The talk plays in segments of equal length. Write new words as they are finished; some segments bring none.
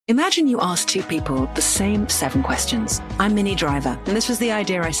Imagine you ask two people the same 7 questions. I'm Minnie Driver, and this was the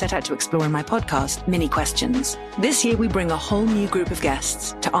idea I set out to explore in my podcast, Minnie Questions. This year, we bring a whole new group of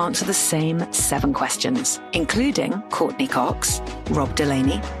guests to answer the same 7 questions, including Courtney Cox, Rob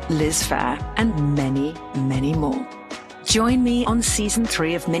Delaney, Liz Phair, and many, many more. Join me on Season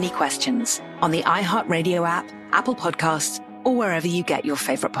 3 of Minnie Questions on the iHeartRadio app, Apple Podcasts, or wherever you get your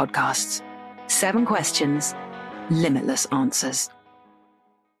favorite podcasts. 7 questions, limitless answers.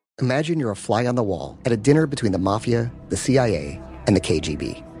 Imagine you're a fly on the wall at a dinner between the mafia, the CIA, and the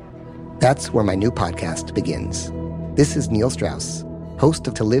KGB. That's where my new podcast begins. This is Neil Strauss, host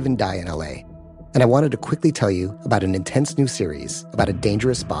of To Live and Die in LA, and I wanted to quickly tell you about an intense new series about a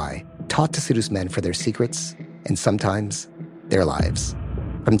dangerous spy taught to seduce men for their secrets and sometimes their lives.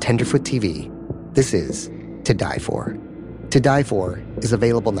 From Tenderfoot TV, this is To Die For. To Die For is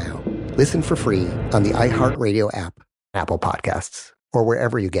available now. Listen for free on the iHeartRadio app, Apple Podcasts, or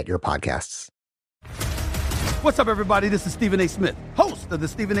wherever you get your podcasts. What's up, everybody? This is Stephen A. Smith, host of the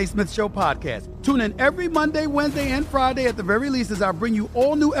Stephen A. Smith Show podcast. Tune in every Monday, Wednesday, and Friday at the very least as I bring you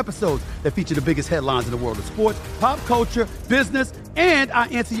all new episodes that feature the biggest headlines in the world of sports, pop culture, business, and I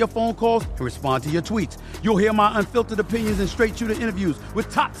answer your phone calls and respond to your tweets. You'll hear my unfiltered opinions and straight-shooter interviews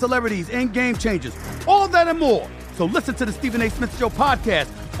with top celebrities and game changers. All that and more. So listen to the Stephen A. Smith Show podcast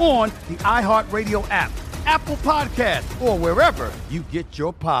on the iHeartRadio app, Apple Podcasts, or wherever you get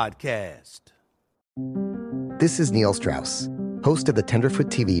your podcast. This is Neil Strauss, host of the Tenderfoot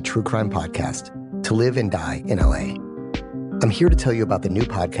TV true crime podcast, To Live and Die in LA. I'm here to tell you about the new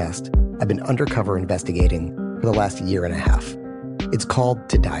podcast I've been undercover investigating for the last year and a half. It's called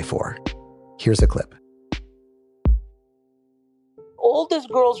To Die For. Here's a clip. All these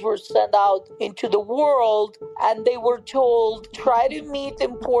girls were sent out into the world and they were told, try to meet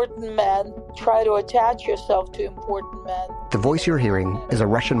important men, try to attach yourself to important men. The voice you're hearing is a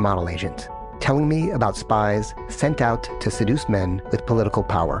Russian model agent telling me about spies sent out to seduce men with political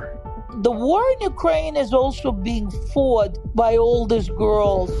power. The war in Ukraine is also being fought by all these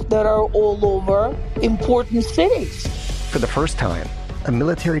girls that are all over important cities. For the first time, a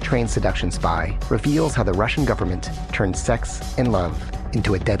military-trained seduction spy reveals how the Russian government turned sex and love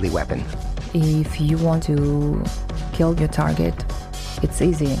into a deadly weapon. If you want to kill your target, it's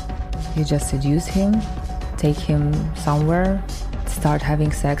easy. You just seduce him, take him somewhere, start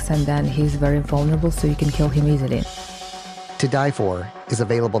having sex, and then he's very vulnerable, so you can kill him easily. To Die For is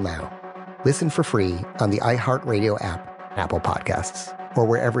available now. Listen for free on the iHeartRadio app, Apple Podcasts, or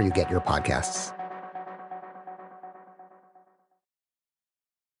wherever you get your podcasts.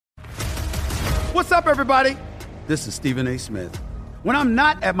 What's up, everybody? This is Stephen A. Smith. When I'm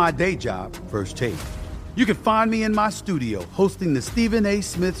not at my day job, First Take, you can find me in my studio hosting the Stephen A.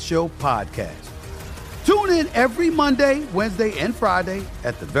 Smith Show podcast. Tune in every Monday, Wednesday, and Friday,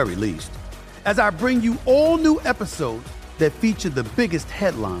 at the very least, as I bring you all new episodes that feature the biggest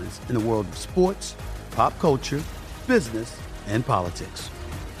headlines in the world of sports, pop culture, business, and politics.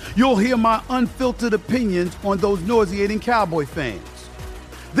 You'll hear my unfiltered opinions on those nauseating Cowboy fans,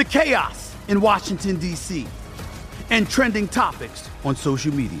 the chaos in Washington, D.C., and trending topics on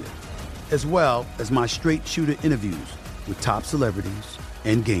social media, as well as my straight-shooter interviews with top celebrities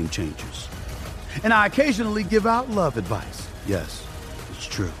and game changers. And I occasionally give out love advice. Yes, it's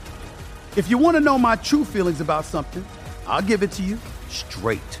true. If you want to know my true feelings about something, I'll give it to you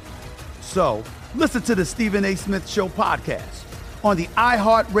straight. So listen to the Stephen A. Smith Show podcast on the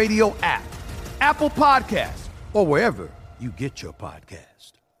iHeartRadio app, Apple Podcasts, or wherever you get your podcast.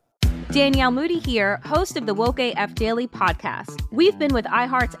 Danielle Moody here, host of the Woke AF Daily podcast. We've been with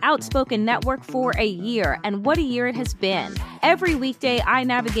iHeart's Outspoken Network for a year, and what a year it has been. Every weekday, I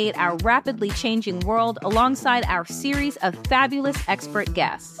navigate our rapidly changing world alongside our series of fabulous expert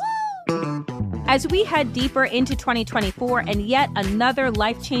guests. As we head deeper into 2024 and yet another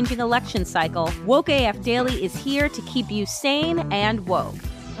life-changing election cycle, Woke AF Daily is here to keep you sane and woke.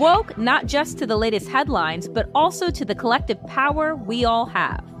 Woke not just to the latest headlines, but also to the collective power we all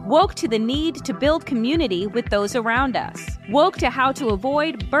have. Woke to the need to build community with those around us. Woke to how to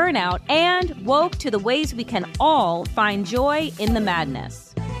avoid burnout, and woke to the ways we can all find joy in the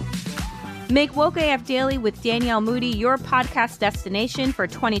madness. Make Woke AF Daily with Danielle Moody your podcast destination for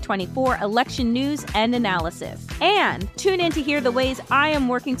 2024 election news and analysis. And tune in to hear the ways I am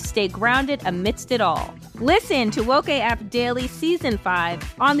working to stay grounded amidst it all. Listen to Woke AF Daily Season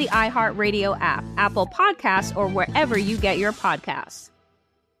 5 on the iHeartRadio app, Apple Podcasts, or wherever you get your podcasts.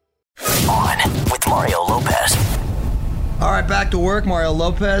 On with Mario Lopez. All right, back to work. Mario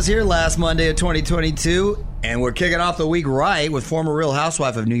Lopez here, last Monday of 2022. And we're kicking off the week right with former Real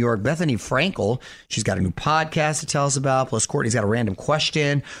Housewife of New York, Bethany Frankel. She's got a new podcast to tell us about. Plus, Courtney's got a random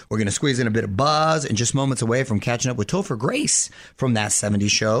question. We're going to squeeze in a bit of buzz and just moments away from catching up with Topher Grace from That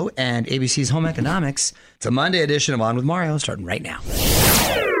 70s Show and ABC's Home Economics. It's a Monday edition of On with Mario, starting right now.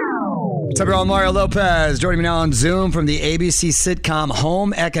 What's up, everyone? Mario Lopez joining me now on Zoom from the ABC sitcom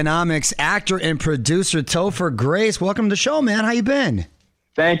Home Economics, actor and producer Topher Grace. Welcome to the show, man. How you been?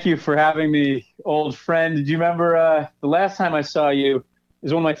 Thank you for having me, old friend. Did you remember the last time I saw you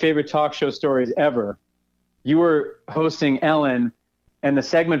is one of my favorite talk show stories ever. You were hosting Ellen, and the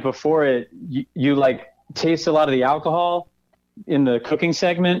segment before it, you like taste a lot of the alcohol in the cooking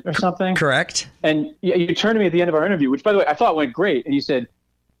segment or something. Correct. And you turned to me at the end of our interview, which, by the way, I thought went great. And you said,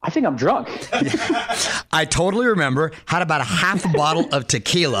 I think I'm drunk. I totally remember. Had about a half a bottle of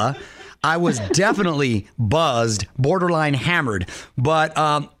tequila. I was definitely buzzed, borderline hammered. But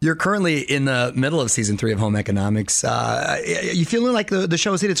you're currently in the middle of season 3 of Home Economics. You feeling like the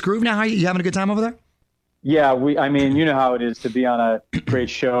show's hit its groove now? You having a good time over there? Yeah, I mean, you know how it is to be on a great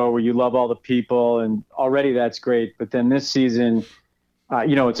show where you love all the people, and already that's great. But then this season,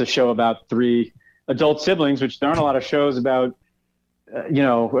 it's a show about 3 adult siblings, which there aren't a lot of shows about.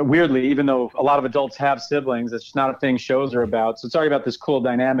 Weirdly, even though a lot of adults have siblings, it's just not a thing shows are about. So it's already about this cool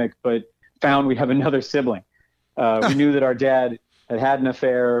dynamic, but found we have another sibling. We knew that our dad had an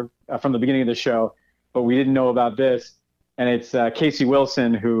affair from the beginning of the show, but we didn't know about this. And it's Casey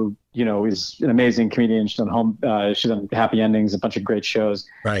Wilson, who, is an amazing comedian. She's on she's on Happy Endings, a bunch of great shows.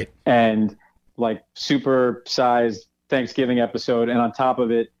 Right. And like super sized Thanksgiving episode. And on top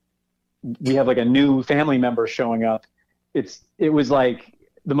of it, we have like a new family member showing up. It was like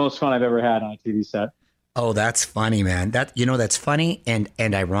the most fun I've ever had on a TV set. Oh, that's funny, man. That's funny and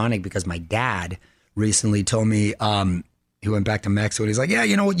ironic because my dad recently told me he went back to Mexico and he's like, yeah,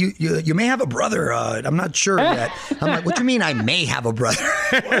 you know what, you may have a brother. I'm not sure yet. I'm like, what do you mean I may have a brother?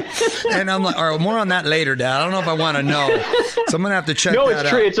 And I'm like, all right, more on that later, Dad. I don't know if I want to know. So I'm gonna have to check. No, it's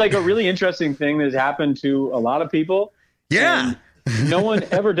true. It's like a really interesting thing that's happened to a lot of people. Yeah. No one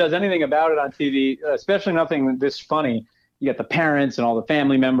ever does anything about it on TV, especially nothing this funny. You got the parents and all the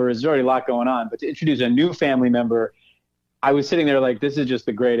family members. There's already a lot going on. But to introduce a new family member, I was sitting there like, this is just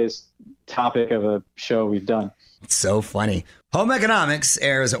the greatest topic of a show we've done. It's so funny. Home Economics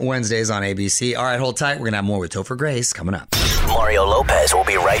airs Wednesdays on ABC. All right, hold tight. We're going to have more with Topher Grace coming up. Mario Lopez will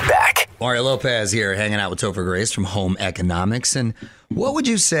be right back. Mario Lopez here hanging out with Topher Grace from Home Economics. And what would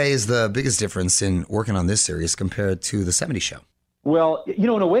you say is the biggest difference in working on this series compared to The 70s Show? Well, in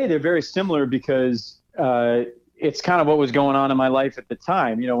a way, they're very similar because it's kind of what was going on in my life at the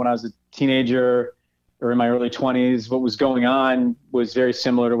time. When I was a teenager or in my early 20s, what was going on was very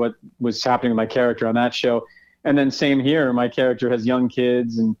similar to what was happening with my character on that show. And then same here, my character has young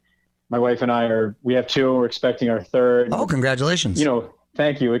kids and my wife and I we have 2, we're expecting our 3rd. Oh, congratulations.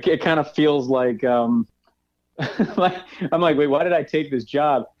 Thank you. It kind of feels like, I'm like, wait, why did I take this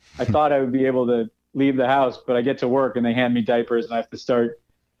job? I thought I would be able to leave the house, but I get to work and they hand me diapers and I have to start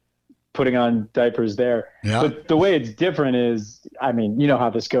putting on diapers there. Yeah. But the way it's different is, I mean, you know how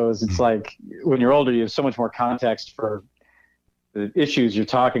this goes. It's like when you're older, you have so much more context for the issues you're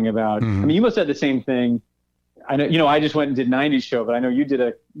talking about. Mm-hmm. I mean, you must have the same thing. I know, I just went and did 90s Show, but I know you did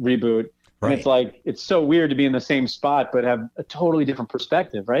a reboot. Right. And it's like, it's so weird to be in the same spot, but have a totally different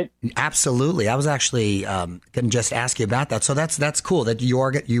perspective, right? Absolutely. I was actually going to just ask you about that. So that's cool that you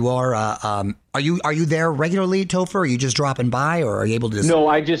are you there regularly, Topher? Are you just dropping by or are you able to No,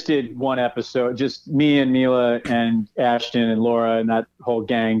 I just did one episode. Just me and Mila and Ashton and Laura and that whole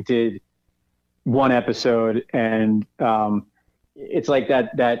gang did one episode. And it's like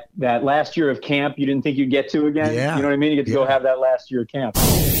that last year of camp you didn't think you'd get to again. Yeah. You know what I mean? You get to go have that last year of camp.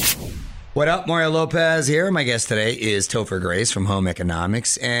 What up? Mario Lopez here. My guest today is Topher Grace from Home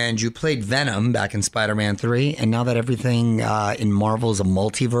Economics. And you played Venom back in Spider-Man 3. And now that everything in Marvel is a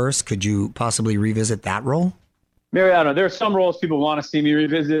multiverse, could you possibly revisit that role? Mary, I don't know. There are some roles people want to see me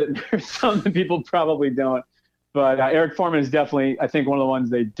revisit. There's some that people probably don't. But Eric Foreman is definitely, I think, one of the ones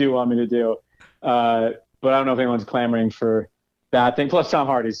they do want me to do. But I don't know if anyone's clamoring for that thing. Plus, Tom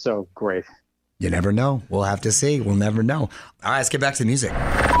Hardy's so great. You never know. We'll have to see. We'll never know. All right, let's get back to the music.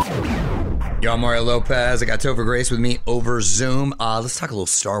 Yo, I'm Mario Lopez. I got Topher Grace with me over Zoom. Let's talk a little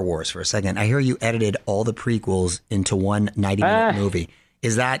Star Wars for a second. I hear you edited all the prequels into one 90-minute movie.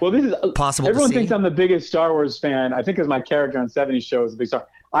 Is that possible Everyone to see? thinks I'm the biggest Star Wars fan. I think because my character on 70s Show is a big star.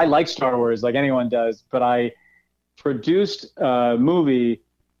 I like Star Wars like anyone does, but I produced a movie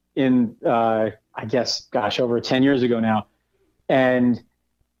in, I guess, over 10 years ago now. And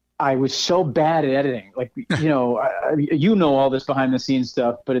I was so bad at editing. Like, you know, all this behind the scenes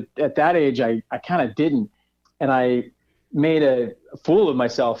stuff, but at that age, I kind of didn't. And I made a fool of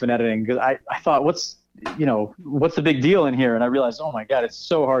myself in editing because I thought, what's the big deal in here? And I realized, oh my God, it's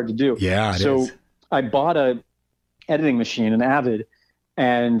so hard to do. Yeah, it is. I bought a editing machine, an Avid,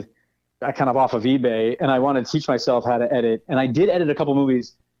 and I kind of off of eBay, and I wanted to teach myself how to edit. And I did edit a couple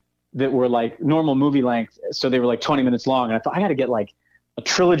movies that were like normal movie length. So they were like 20 minutes long. And I thought I got to get like a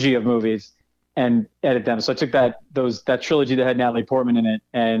trilogy of movies and edit them. So I took that trilogy that had Natalie Portman in it,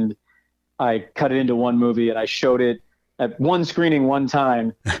 and I cut it into one movie, and I showed it at one screening one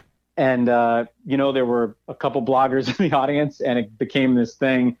time. And, there were a couple bloggers in the audience, and it became this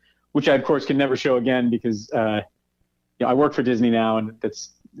thing, which I, of course, can never show again because, I work for Disney now, and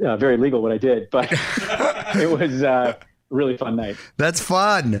that's very illegal what I did. But it was a really fun night. That's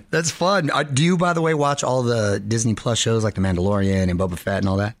fun. Do you, by the way, watch all the Disney Plus shows like The Mandalorian and Boba Fett and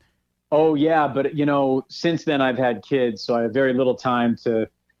all that? Oh, yeah. But, since then I've had kids, so I have very little time to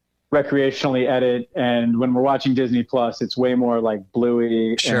recreationally edit. And when we're watching Disney Plus, it's way more like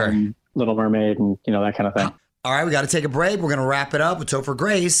Bluey and Little Mermaid and, that kind of thing. All right, we got to take a break. We're going to wrap it up with Topher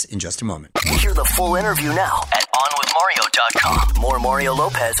Grace in just a moment. Hear the full interview now at onwithmario.com. More Mario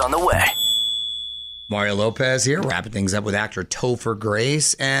Lopez on the way. Mario Lopez here, wrapping things up with actor Topher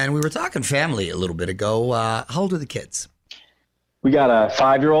Grace. And we were talking family a little bit ago. How old are the kids? We got a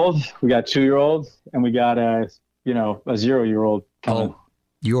 5-year-old, we got 2-year-old, and we got a 0-year-old coming. Oh,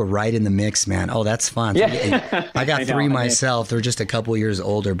 you are right in the mix, man. Oh, that's fun. Yeah. I got 3 myself. They're just a couple years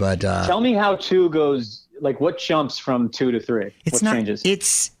older, but... Tell me how 2 goes, like what jumps from 2 to 3? What changes?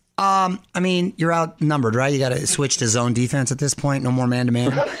 It's, you're outnumbered, right? You got to switch to zone defense at this point. No more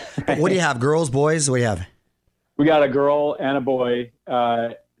man-to-man. What do you have, girls, boys? What do you have? We got a girl and a boy,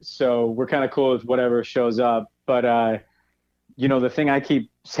 so we're kind of cool with whatever shows up. But, the thing I keep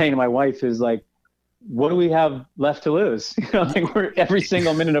saying to my wife is like, what do we have left to lose? Every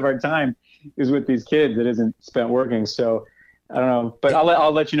single minute of our time is with these kids that isn't spent working. So I don't know, but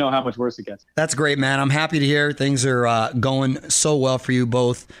I'll let you know how much worse it gets. That's great, man. I'm happy to hear things are going so well for you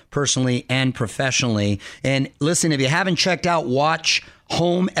both personally and professionally. And listen, if you haven't checked out, watch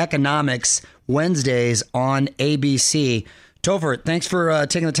Home Economics Wednesdays on ABC. Topher, thanks for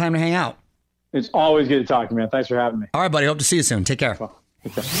taking the time to hang out. It's always good to talk to you, man. Thanks for having me. All right, buddy. Hope to see you soon. Take care.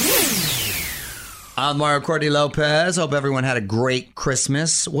 Take care. I'm Mario Courtney Lopez. Hope everyone had a great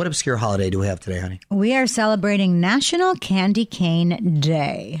Christmas. What obscure holiday do we have today, honey? We are celebrating National Candy Cane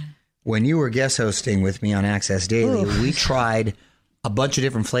Day. When you were guest hosting with me on Access Daily, we tried a bunch of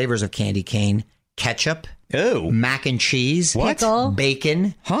different flavors of candy cane. Ketchup, mac and cheese, pickle,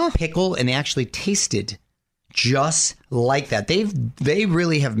 bacon, pickle, and they actually tasted just like that. They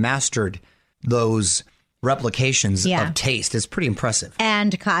really have mastered those replications of taste. It's pretty impressive.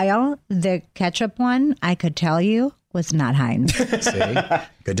 And Kyle, the ketchup one, I could tell you, was not Heinz. See?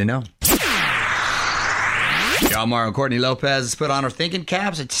 Good to know. Y'all, Mario Courtney Lopez has put on her thinking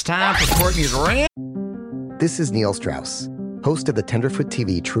caps. It's time for Courtney's rant. This is Neil Strauss, host of the Tenderfoot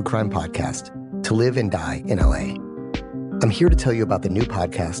TV true crime podcast, To Live and Die in LA. I'm here to tell you about the new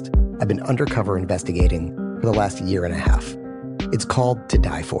podcast I've been undercover investigating for the last 1.5 years. It's called To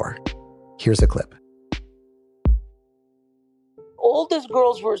Die For. Here's a clip. All these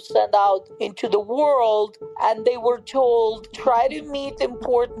girls were sent out into the world and they were told, try to meet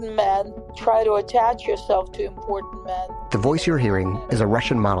important men, try to attach yourself to important men. The voice you're hearing is a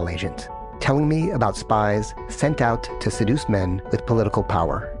Russian model agent telling me about spies sent out to seduce men with political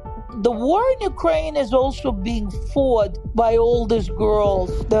power. The war in Ukraine is also being fought by all these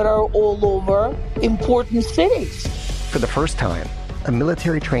girls that are all over important cities. For the first time, a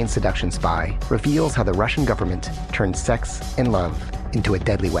military-trained seduction spy reveals how the Russian government turned sex and love into a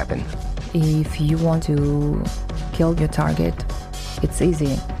deadly weapon. If you want to kill your target, it's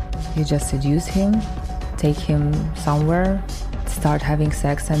easy. You just seduce him, take him somewhere, start having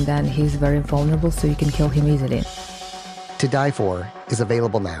sex, and then he's very vulnerable, so you can kill him easily. To Die For is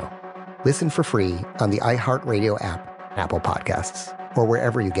available now. Listen for free on the iHeartRadio app, Apple Podcasts, or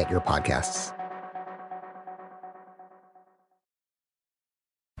wherever you get your podcasts.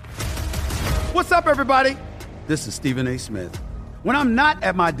 What's up, everybody? This is Stephen A. Smith. When I'm not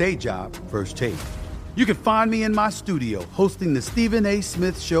at my day job, First Take, you can find me in my studio hosting the Stephen A.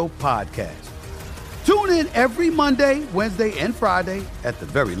 Smith Show podcast. Tune in every Monday, Wednesday, and Friday, at the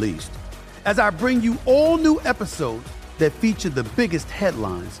very least, as I bring you all new episodes that feature the biggest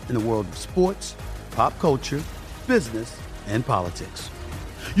headlines in the world of sports, pop culture, business, and politics.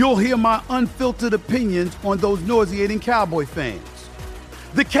 You'll hear my unfiltered opinions on those nauseating Cowboy fans,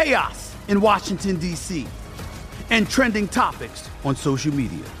 the chaos in Washington, D.C., and trending topics on social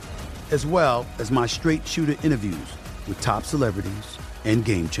media. as well as my straight shooter interviews with top celebrities and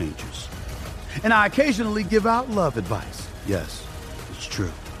game changers. And I occasionally give out love advice. Yes, it's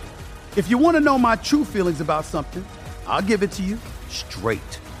true. If you want to know my true feelings about something, I'll give it to you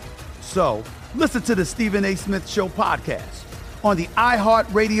straight. So, listen to the Stephen A. Smith Show podcast on the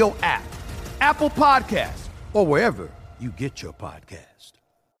iHeartRadio app, Apple Podcasts, or wherever you get your podcast.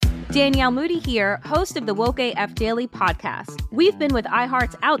 Danielle Moody here, host of the Woke AF Daily podcast. We've been with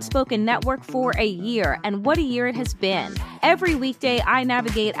iHeart's Outspoken Network for a year, and what a year it has been. Every weekday, I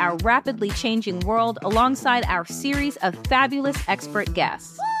navigate our rapidly changing world alongside our series of fabulous expert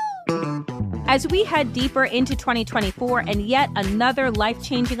guests. As we head deeper into 2024 and yet another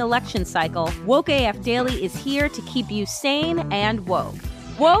life-changing election cycle, Woke AF Daily is here to keep you sane and woke.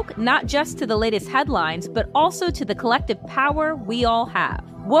 Woke not just to the latest headlines, but also to the collective power we all have.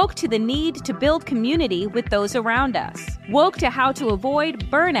 Woke to the need to build community with those around us. Woke to how to avoid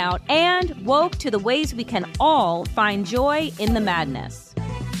burnout, and woke to the ways we can all find joy in the madness.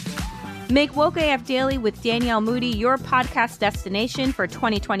 Make Woke AF Daily with Danielle Moody your podcast destination for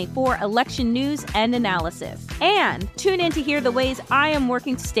 2024 election news and analysis. And tune in to hear the ways I am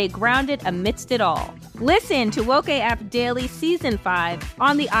working to stay grounded amidst it all. Listen to Woke AF Daily Season 5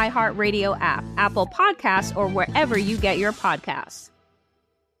 on the iHeartRadio app, Apple Podcasts, or wherever you get your podcasts.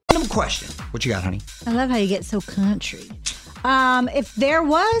 Random question. What you got, honey? I love how you get so country. If there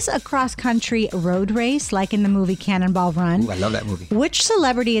was a cross-country road race, like in the movie Cannonball Run. Ooh, I love that movie. Which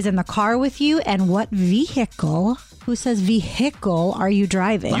celebrity is in the car with you, and what vehicle, who says vehicle, are you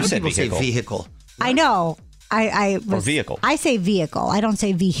driving? A lot of people say vehicle. I know. Or vehicle. I say vehicle. I don't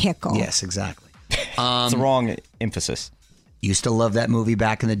say vehicle. Yes, exactly. It's the wrong emphasis. Used to love that movie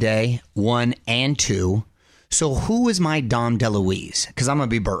back in the day, 1 and 2. So who is my Dom DeLuise? Because I'm going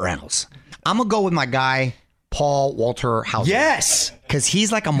to be Burt Reynolds. I'm going to go with my guy, Paul Walter Hauser. Yes! Because he's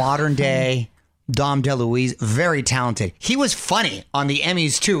like a modern day Dom DeLuise, very talented. He was funny on the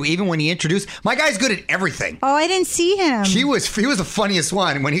Emmys too, even when he introduced. My guy's good at everything. Oh, I didn't see him. He was the funniest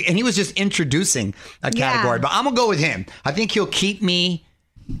one when he was just introducing a category. But I'm going to go with him. I think he'll keep me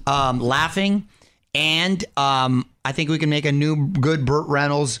laughing, and I think we can make a new good Burt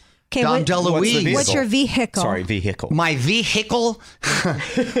Reynolds. Dom DeLuise. What's your vehicle? Sorry, vehicle. My vehicle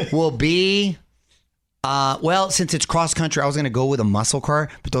will be, since it's cross country, I was going to go with a muscle car,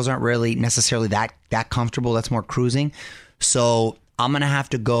 but those aren't really necessarily that comfortable. That's more cruising. So I'm going to have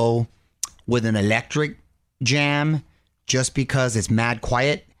to go with an electric jam just because it's mad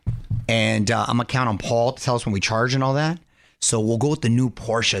quiet. And I'm going to count on Paul to tell us when we charge and all that. So we'll go with the new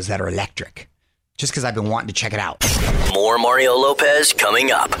Porsches that are electric, just because I've been wanting to check it out. More Mario Lopez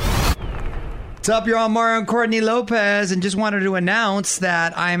coming up. What's up? You're on Mario and Courtney Lopez, and just wanted to announce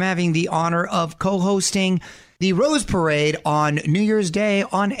that I am having the honor of co-hosting the Rose Parade on New Year's Day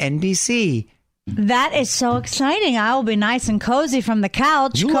on NBC. That is so exciting. I will be nice and cozy from the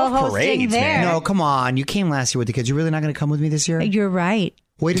couch You co-hosting love parades, there. man. No, come on. You came last year with the kids. You're really not going to come with me this year? You're right.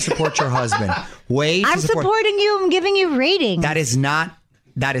 Way to support your husband. I'm supporting you. I'm giving you ratings. That is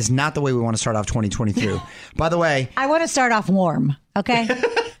not the way we want to start off 2023. By the way, I want to start off warm, okay?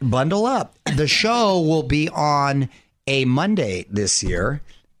 Bundle up. The show will be on a Monday this year,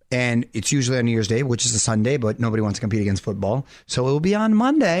 and it's usually on New Year's Day, which is a Sunday, but nobody wants to compete against football. So it will be on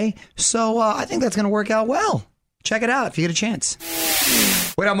Monday. So I think that's going to work out well. Check it out if you get a chance.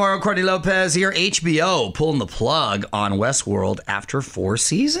 Wait up, Mario Courtney Lopez here. HBO pulling the plug on Westworld after 4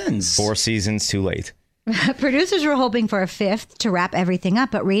 seasons. 4 seasons too late. Producers were hoping for a 5th to wrap everything up,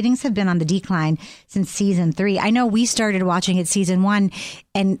 but ratings have been on the decline since season 3. I know we started watching it season 1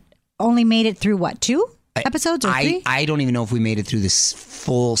 and only made it through, 2 episodes or 3? I don't even know if we made it through this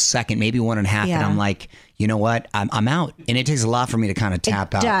full second, maybe 1.5. Yeah. And I'm like, you know what? I'm out. And it takes a lot for me to kind of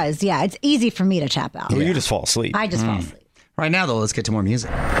tap out. It does, yeah. It's easy for me to tap out. Well, you just fall asleep. I just fall asleep. Right now, though, let's get to more music.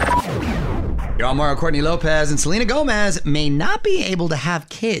 You're on Mario Courtney Lopez, and Selena Gomez may not be able to have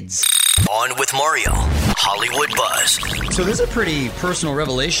kids. On with Mario, Hollywood Buzz. So this is a pretty personal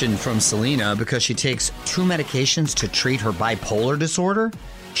revelation from Selena because she takes 2 medications to treat her bipolar disorder.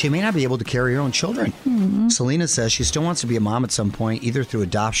 She may not be able to carry her own children. Mm-hmm. Selena says she still wants to be a mom at some point, either through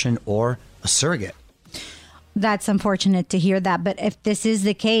adoption or a surrogate. That's unfortunate to hear that. But if this is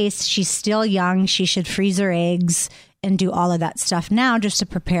the case, she's still young. She should freeze her eggs and do all of that stuff now just to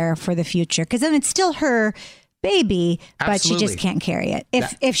prepare for the future. Because then it's still her baby, but Absolutely. she just can't carry it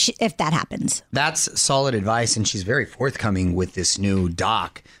if that happens. That's solid advice, and she's very forthcoming with this new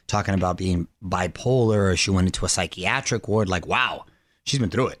doc talking about being bipolar. She went into a psychiatric ward. Like, wow, she's been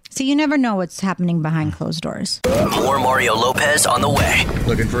through it. So you never know what's happening behind closed doors. More Mario Lopez on the way.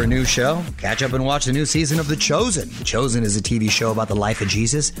 Looking for a new show? Catch up and watch the new season of The Chosen. The Chosen is a TV show about the life of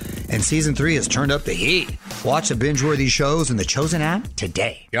Jesus, and season 3 has turned up the heat. Watch the binge-worthy shows in The Chosen app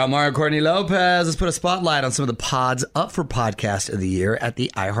today. Yo, Mario Courtney Lopez. Let's put a spotlight on some of the pods up for Podcast of the Year at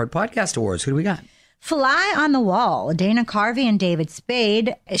the iHeart Podcast Awards. Who do we got? Fly on the Wall. Dana Carvey and David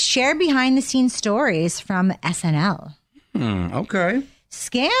Spade share behind-the-scenes stories from SNL. Okay.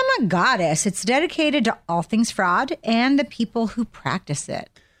 Scam Goddess. It's dedicated to all things fraud and the people who practice it.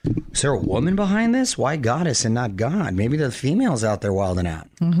 Is there a woman behind this? Why goddess and not God? Maybe the females out there wilding out.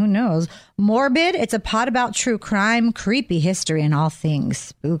 Who knows? Morbid. It's a pod about true crime, creepy history, and all things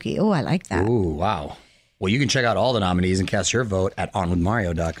spooky. Oh, I like that. Ooh, wow. Well, you can check out all the nominees and cast your vote at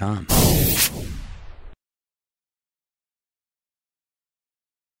onwithmario.com.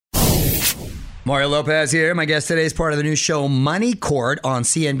 Mario Lopez here. My guest today is part of the new show Money Court on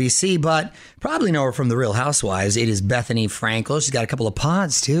CNBC, but probably know her from The Real Housewives. It is Bethany Frankel. She's got a couple of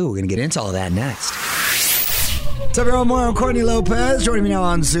pods, too. We're going to get into all of that next. What's up, everyone? Mario Courtney Lopez. Joining me now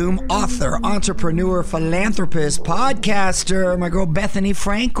on Zoom, author, entrepreneur, philanthropist, podcaster, my girl Bethany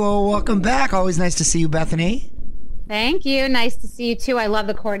Frankel. Welcome back. Always nice to see you, Bethany. Thank you. Nice to see you, too. I love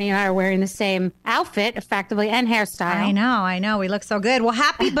that Courtney and I are wearing the same outfit, effectively, and hairstyle. I know. We look so good. Well,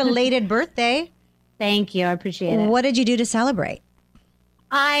 happy belated birthday. Thank you. I appreciate it. What did you do to celebrate?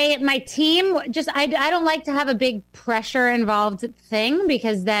 My team, I don't like to have a big pressure involved thing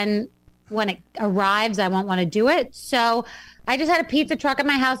because then when it arrives, I won't want to do it. So I just had a pizza truck at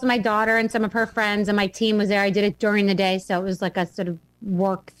my house with my daughter and some of her friends, and my team was there. I did it during the day, so it was like a sort of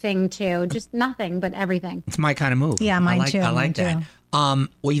work thing too. Just nothing, but everything. It's my kind of move. Yeah, mine too. I like that. Well,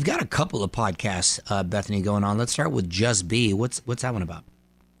 you've got a couple of podcasts, Bethany, going on. Let's start with Just Be. What's that one about?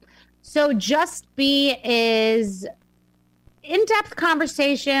 So Just Be is in-depth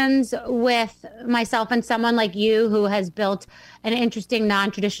conversations with myself and someone like you who has built an interesting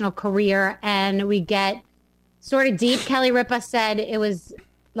non-traditional career, and we get sort of deep. Kelly Ripa said it was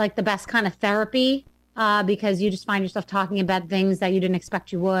like the best kind of therapy because you just find yourself talking about things that you didn't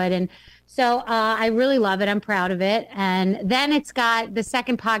expect you would. And so I really love it. I'm proud of it. And then it's got the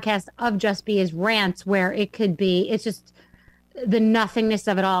second podcast of Just Be is Rants, where it's just the nothingness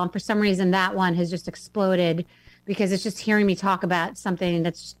of it all. And for some reason, that one has just exploded because it's just hearing me talk about something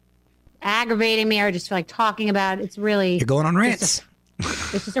that's aggravating me or just feel like talking about. It's really... You're going on rants.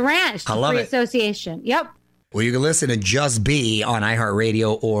 It's just a rant. It's I love it. Association. Yep. Well, you can listen to Just Be on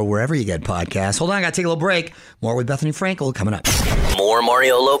iHeartRadio or wherever you get podcasts. Hold on, I got to take a little break. More with Bethany Frankel coming up. More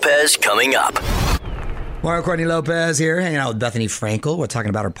Mario Lopez coming up. Mario Courtney Lopez here, hanging out with Bethany Frankel. We're talking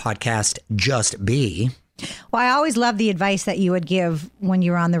about her podcast, Just Be. Well, I always love the advice that you would give when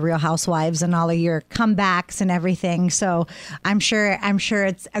you were on The Real Housewives and all of your comebacks and everything. So I'm sure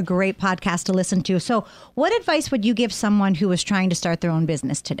it's a great podcast to listen to. So what advice would you give someone who was trying to start their own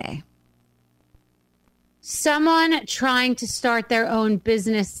business today? Someone trying to start their own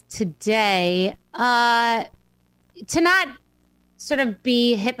business today, to not sort of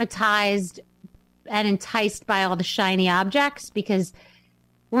be hypnotized and enticed by all the shiny objects, because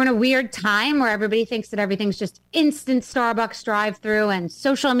we're in a weird time where everybody thinks that everything's just instant Starbucks drive-through and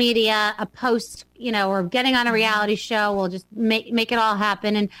social media, a post, or getting on a reality show will just make it all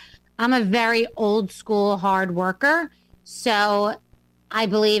happen. And I'm a very old school hard worker. So I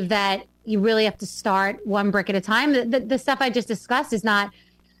believe that you really have to start one brick at a time. The stuff I just discussed is not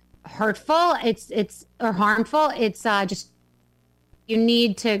hurtful. It's or harmful. It's just, you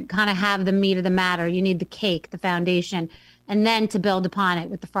need to kind of have the meat of the matter. You need the cake, the foundation, and then to build upon it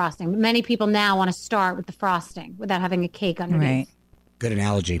with the frosting. But many people now want to start with the frosting without having a cake underneath. Right. Good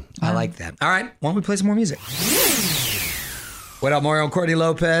analogy. I like that. All right, why don't we play some more music? What up, Mario Courtney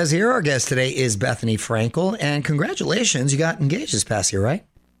Lopez here. Our guest today is Bethany Frankel. And congratulations, you got engaged this past year, right?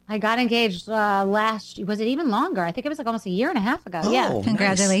 I got engaged was it even longer? I think it was like almost a year and a half ago. Oh, yeah.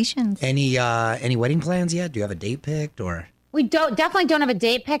 Congratulations. Nice. Any wedding plans yet? Do you have a date picked or? We definitely don't have a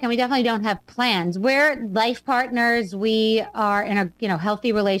date pick, and we definitely don't have plans. We're life partners. We are in a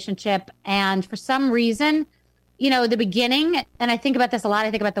healthy relationship, and for some reason, the beginning, and I think about this a lot.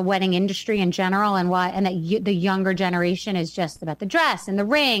 I think about the wedding industry in general, and that the younger generation is just about the dress and the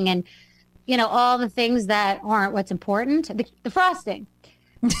ring, and all the things that aren't what's important. The frosting.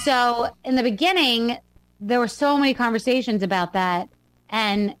 So in the beginning, there were so many conversations about that,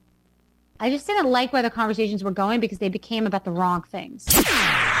 and I just didn't like where the conversations were going because they became about the wrong things.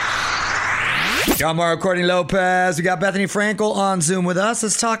 Got Mario Courtney Lopez. We got Bethany Frankel on Zoom with us.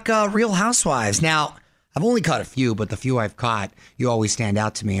 Let's talk Real Housewives. Now, I've only caught a few, but the few I've caught, you always stand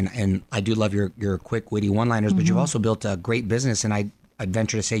out to me. And I do love your quick, witty one-liners, but you've also built a great business. And I I'd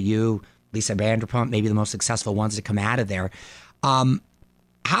venture to say you, Lisa Vanderpump, maybe the most successful ones to come out of there.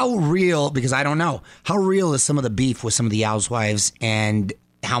 How real, because I don't know, how real is some of the beef with some of the housewives, and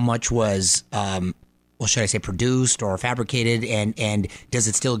how much was, should I say produced or fabricated, and does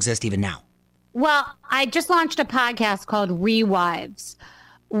it still exist even now? Well, I just launched a podcast called Rewives,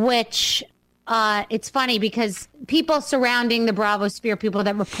 which it's funny because people surrounding the Bravo sphere, people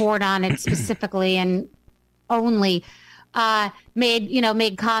that report on it specifically and only,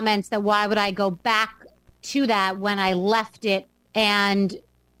 made comments that why would I go back to that when I left it. And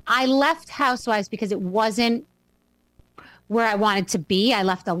I left Housewives because it wasn't where I wanted to be. I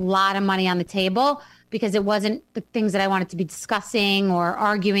left a lot of money on the table because it wasn't the things that I wanted to be discussing or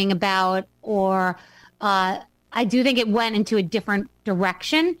arguing about, or I do think it went into a different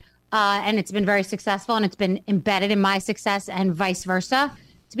direction, and it's been very successful, and it's been embedded in my success and vice versa,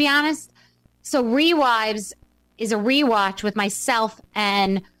 to be honest. So Rewives is a rewatch with myself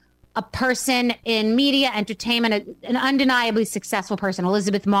and a person in media, entertainment, an undeniably successful person.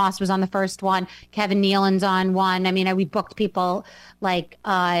 Elizabeth Moss was on the first one. Kevin Nealon's on one. I mean, we booked people like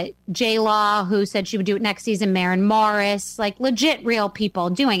J-Law, who said she would do it next season, Maren Morris, like legit real people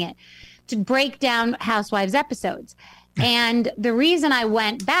doing it to break down Housewives episodes. And the reason I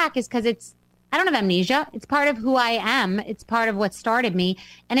went back is because I don't have amnesia. It's part of who I am. It's part of what started me.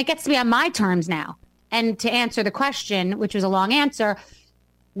 And it gets to be on my terms now. And to answer the question, which was a long answer,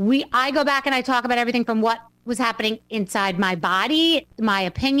 I go back and I talk about everything from what was happening inside my body, my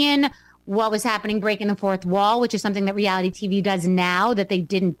opinion, what was happening breaking the fourth wall, which is something that reality TV does now that they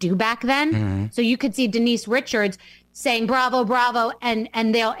didn't do back then. Mm-hmm. So you could see Denise Richards saying, bravo, bravo, and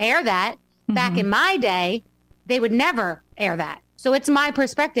they'll air that. Mm-hmm. Back in my day, they would never air that. So it's my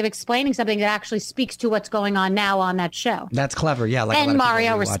perspective explaining something that actually speaks to what's going on now on that show. That's clever, yeah. Like and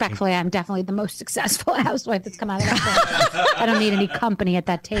Mario, respectfully, I'm definitely the most successful housewife that's come out of that. I don't need any company at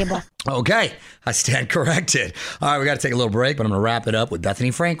that table. Okay, I stand corrected. All right, we got to take a little break, but I'm going to wrap it up with Bethany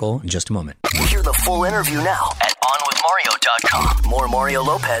Frankel in just a moment. Hear the full interview now at OnWithMario.com. More Mario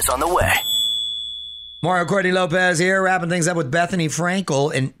Lopez on the way. Mario Courtney Lopez here, wrapping things up with Bethany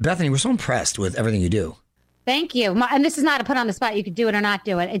Frankel. And Bethany, we're so impressed with everything you do. Thank you. And this is not a put on the spot. You could do it or not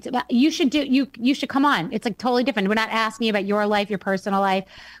do it. It's about, you should come on. It's like totally different. We're not asking you about your life, your personal life,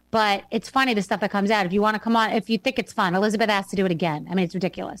 but it's funny, the stuff that comes out. If you want to come on, if you think it's fun, Elizabeth asked to do it again. I mean, it's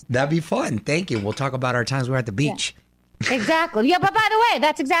ridiculous. That'd be fun. Thank you. We'll talk about our times we were at the beach. Yeah. Exactly. Yeah, but by the way,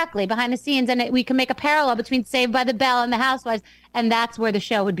 that's exactly behind the scenes. And we can make a parallel between Saved by the Bell and the Housewives. And that's where the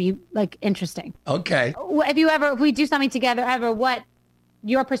show would be like interesting. Okay. If we do something together ever, what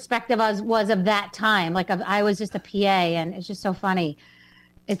your perspective was of that time? Like I was just a PA, and it's just so funny.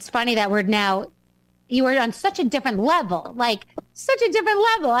 It's funny that you were on such a different level, I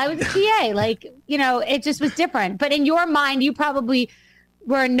was a PA, it just was different. But in your mind, you probably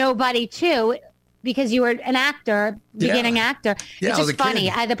were nobody too, because you were an actor, beginning actor. Yeah, it's just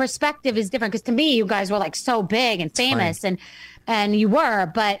funny. The perspective is different, because to me, you guys were like so big and famous, and you were,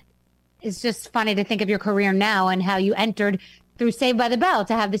 but it's just funny to think of your career now and how you entered through Saved by the Bell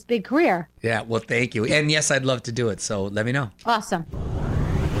to have this big career. Yeah, well, thank you. And yes, I'd love to do it. So let me know. Awesome.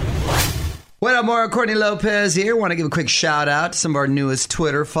 What up, Mario Courtney Lopez here. Want to give a quick shout out to some of our newest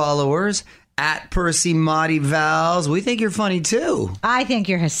Twitter followers. At Percy Motti Vals. We think you're funny too. I think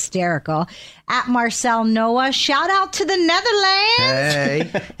you're hysterical. At Marcel Noah. Shout out to the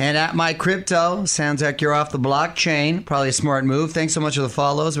Netherlands. Hey. And at My Crypto. Sounds like you're off the blockchain. Probably a smart move. Thanks so much for the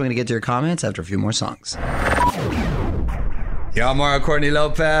follows. We're going to get to your comments after a few more songs. Yo, Mario Courtney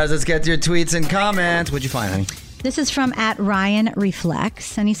Lopez. Let's get to your tweets and comments. What'd you find, honey? This is from at Ryan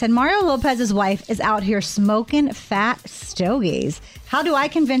Reflex, and he said, Mario Lopez's wife is out here smoking fat stogies. How do I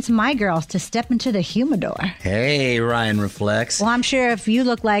convince my girls to step into the humidor? Hey, Ryan Reflex. Well, I'm sure if you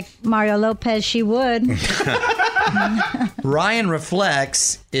look like Mario Lopez, she would. Ryan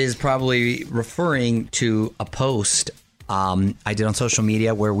Reflex is probably referring to a post I did on social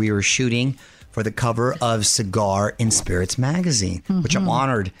media where we were shooting for the cover of Cigar and Spirits magazine, which I'm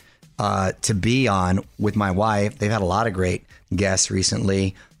honored to be on with my wife. They've had a lot of great guests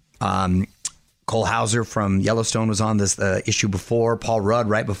recently. Cole Hauser from Yellowstone was on this issue before. Paul Rudd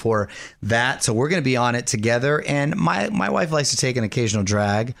right before that. So we're going to be on it together. And my wife likes to take an occasional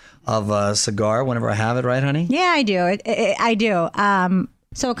drag of a cigar whenever I have it, right, honey? Yeah, I do. I do.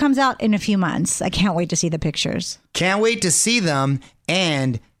 So it comes out in a few months. I can't wait to see the pictures. Can't wait to see them.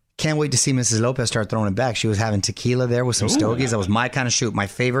 And can't wait to see Mrs. Lopez start throwing it back. She was having tequila there with some stogies. That was my kind of shoot. My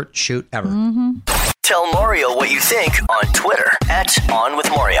favorite shoot ever. Mm-hmm. Tell Mario what you think on Twitter at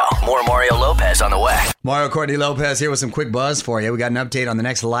OnWithMario. More Mario Lopez on the way. Mario Courtney Lopez here with some quick buzz for you. We got an update on the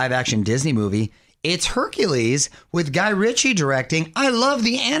next live-action Disney movie. It's Hercules with Guy Ritchie directing. I love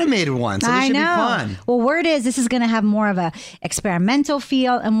the animated one, so this should be fun. Well, word is this is going to have more of a experimental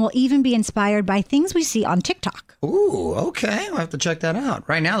feel and will even be inspired by things we see on TikTok. Ooh, okay. I'll have to check that out.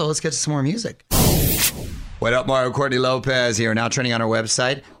 Right now, though, let's get to some more music. What up, Mario? Courtney Lopez here. Now trending on our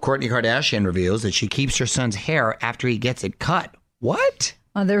website, Kourtney Kardashian reveals that she keeps her son's hair after he gets it cut. What?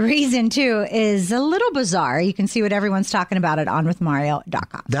 Well, the reason, too, is a little bizarre. You can see what everyone's talking about at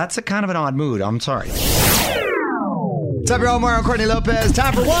onwithmario.com. That's a kind of an odd mood. I'm sorry. What's up, y'all? Mario, Kourtney Lopez.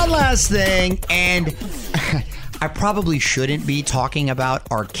 Time for one last thing. And I probably shouldn't be talking about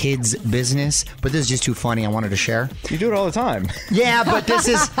our kids' business, but this is just too funny. I wanted to share. You do it all the time. Yeah, but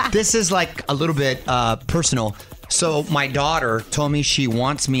this is like a little bit personal. So my daughter told me she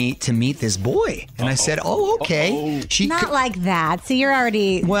wants me to meet this boy. And I said, oh, okay. Not like that. See, you're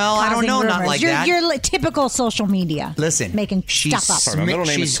already I don't know, rumors. not like that. You're typical social media. Listen. Making stuff up. Sorry, my middle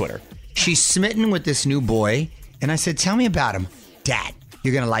name is Twitter. She's smitten with this new boy. And I said, tell me about him. Dad,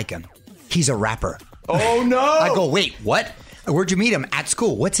 you're going to like him. He's a rapper. Oh, no. I go, wait, what? Where'd you meet him? At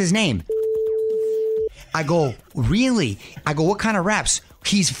school. What's his name? I go, really? I go, what kind of raps?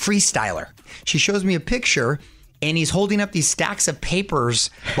 He's a freestyler. She shows me a picture, and he's holding up these stacks of papers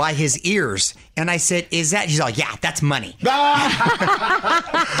by his ears. And I said, is that? She's like, yeah, that's money. I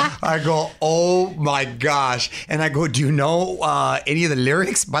go, oh my gosh. And I go, do you know any of the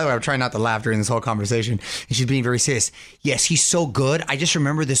lyrics? By the way, I'm trying not to laugh during this whole conversation. And she's being very serious. Yes, he's so good. I just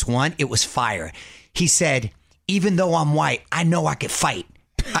remember this one. It was fire. He said, even though I'm white, I know I could fight.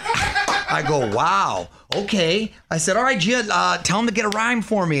 I go, wow, okay. I said, all right, Gia, tell him to get a rhyme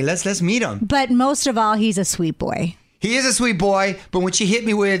for me. Let's meet him. But most of all, he's a sweet boy. He is a sweet boy, but when she hit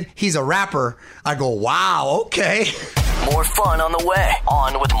me with, he's a rapper, I go, wow, okay. More fun on the way.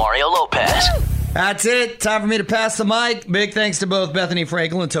 On with Mario Lopez. That's it. Time for me to pass the mic. Big thanks to both Bethany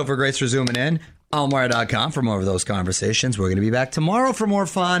Frankel and Topher Grace for zooming in. Mario.com for more of those conversations. We're going to be back tomorrow for more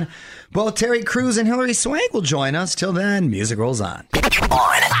fun. Both Terry Crews and Hillary Swank will join us. Till then, music rolls on.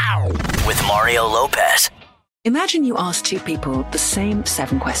 On with Mario Lopez. Imagine you ask two people the same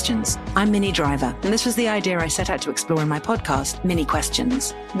 7 questions. I'm Minnie Driver, and this was the idea I set out to explore in my podcast, Mini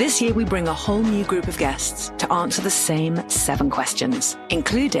Questions. This year, we bring a whole new group of guests to answer the same 7 questions,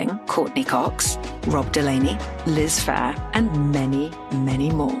 including Courtney Cox, Rob Delaney, Liz Phair, and many, many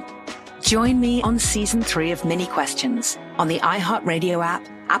more. Join me on Season 3 of Mini Questions on the iHeartRadio app,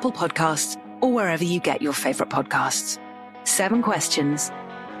 Apple Podcasts, or wherever you get your favorite podcasts. 7 questions,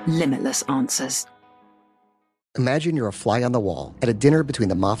 limitless answers. Imagine you're a fly on the wall at a dinner between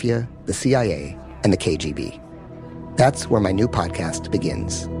the mafia, the CIA, and the KGB. That's where my new podcast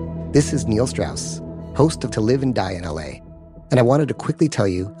begins. This is Neil Strauss, host of To Live and Die in LA. And I wanted to quickly tell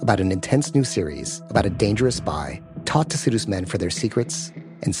you about an intense new series about a dangerous spy taught to seduce men for their secrets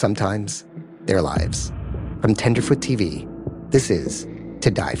and sometimes their lives. From Tenderfoot TV, this is To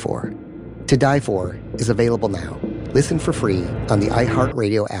Die For. To Die For is available now. Listen for free on the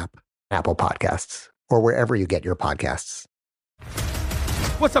iHeartRadio app, Apple Podcasts, or wherever you get your podcasts.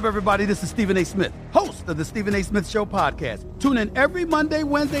 What's up, everybody? This is Stephen A. Smith, host of the Stephen A. Smith Show podcast. Tune in every Monday,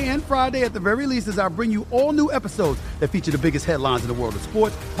 Wednesday, and Friday at the very least as I bring you all new episodes that feature the biggest headlines in the world of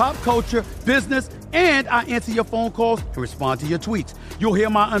sports, pop culture, business, and I answer your phone calls and respond to your tweets. You'll hear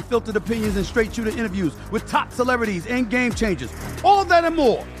my unfiltered opinions and straight-shooter interviews with top celebrities and game changers. All of that and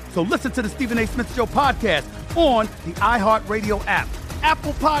more. So listen to the Stephen A. Smith Show podcast on the iHeartRadio app,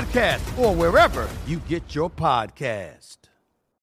 Apple Podcasts, or wherever you get your podcasts.